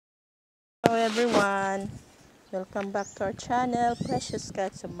Hello everyone, welcome back to our channel, Precious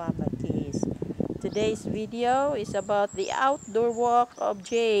Cats of Mama Keys. Today's video is about the outdoor walk of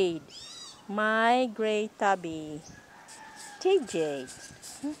Jade, my gray tabby. Jade.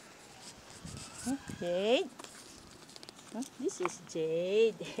 Jade. This is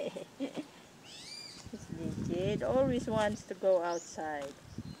Jade. Jade always wants to go outside.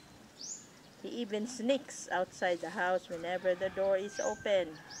 He even sneaks outside the house whenever the door is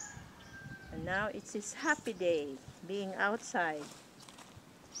open. And now it's his happy day, being outside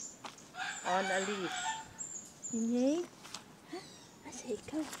on a leash. Ninyay? Asa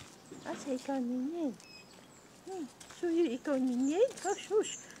ikaw? Asa ikaw, Ninyay? So you ikaw, Ninyay? Oh,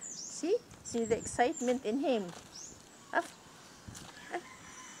 shush. See the excitement in him.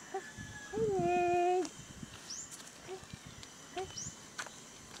 Ninyay.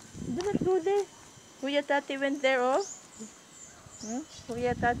 Do not go there. Kuya Tati went there, oh.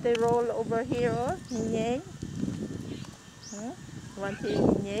 Kuya Tati roll over here, oh. Ninyay. Want to eat,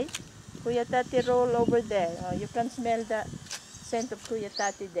 Ninyay? Kuya Tati roll over there. Oh, you can smell the scent of Kuya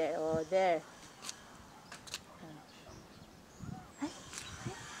Tati there. Oh, there.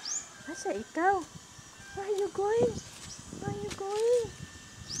 Asa ikaw? Where are you going? Where are you going?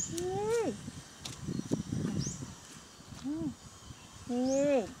 Ninyay.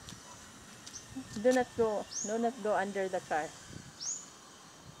 Ninyay. Do not go. Do not go under the car.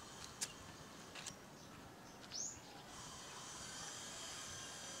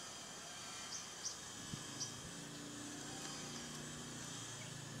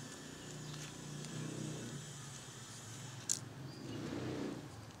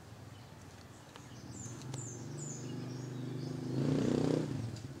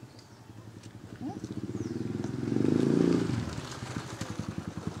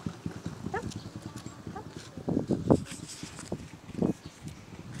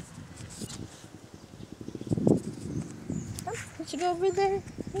 Let's go over there.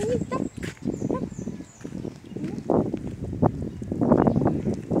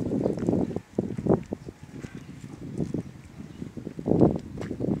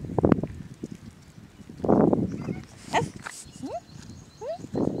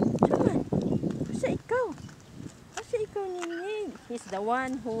 He's the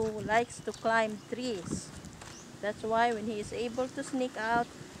one who likes to climb trees. That's why when he is able to sneak out,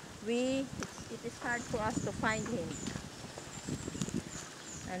 it is hard for us to find him.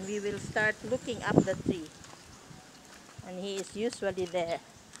 And we will start looking up the tree. And he is usually there.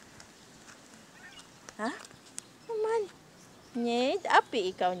 Huh? Come on. Jade,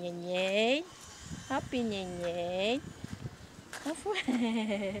 api ikaw, Jade. Happy, Jade.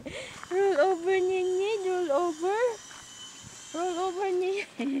 Roll over, Jade. Roll over. Roll over,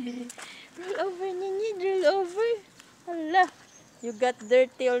 Jade. Roll over, Jade. Roll over. Allah, you got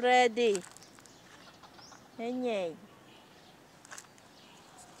dirty already. Jade.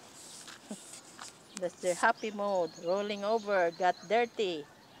 That's their happy mode. Rolling over, got dirty.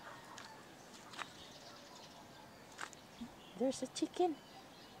 There's a chicken.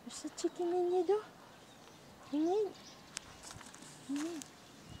 There's a chicken in you, though.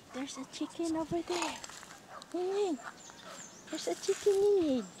 There's a chicken over there. There's a chicken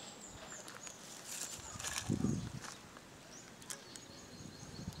in it.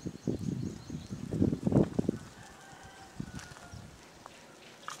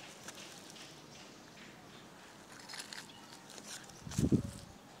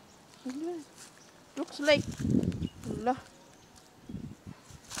 Looks like Allah.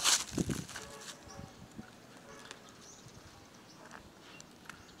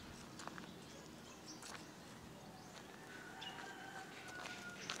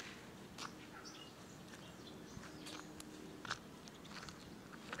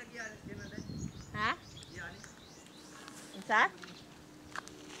 Ha? Isa?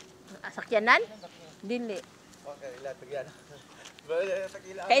 Sakyanan? Dili. Okay, ila tagyan.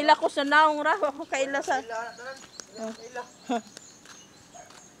 Kaila ko sa naong ra, ako kaila sa. Kaila.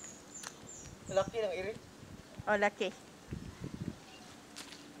 Laki ng iri. Oh, laki.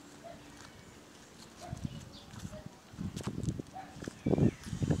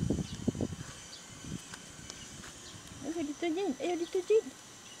 Ayo dito, Jade. Ayo dito, Jade.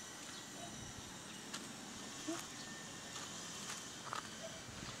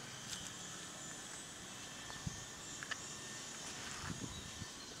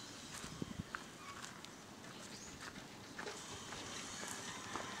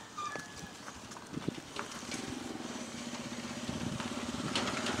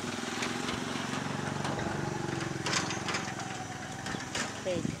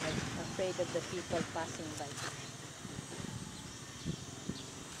 Afraid of the people passing by.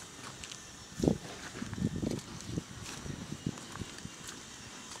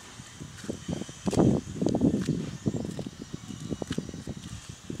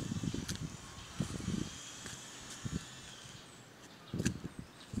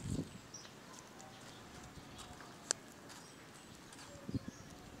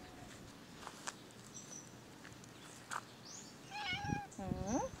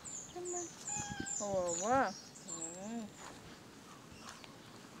 wow. Mm.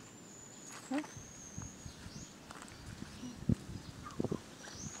 Huh?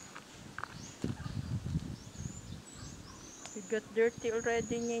 You got dirty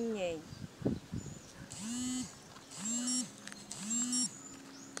already, Nyenye.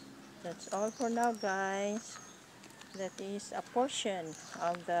 That's all for now, guys. That is a portion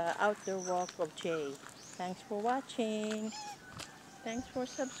of the outdoor walk of Jade. Thanks for watching. Thanks for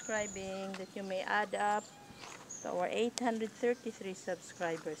subscribing, that you may add up to our 833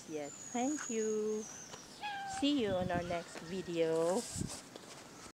 subscribers yet. Thank you. See you on our next video.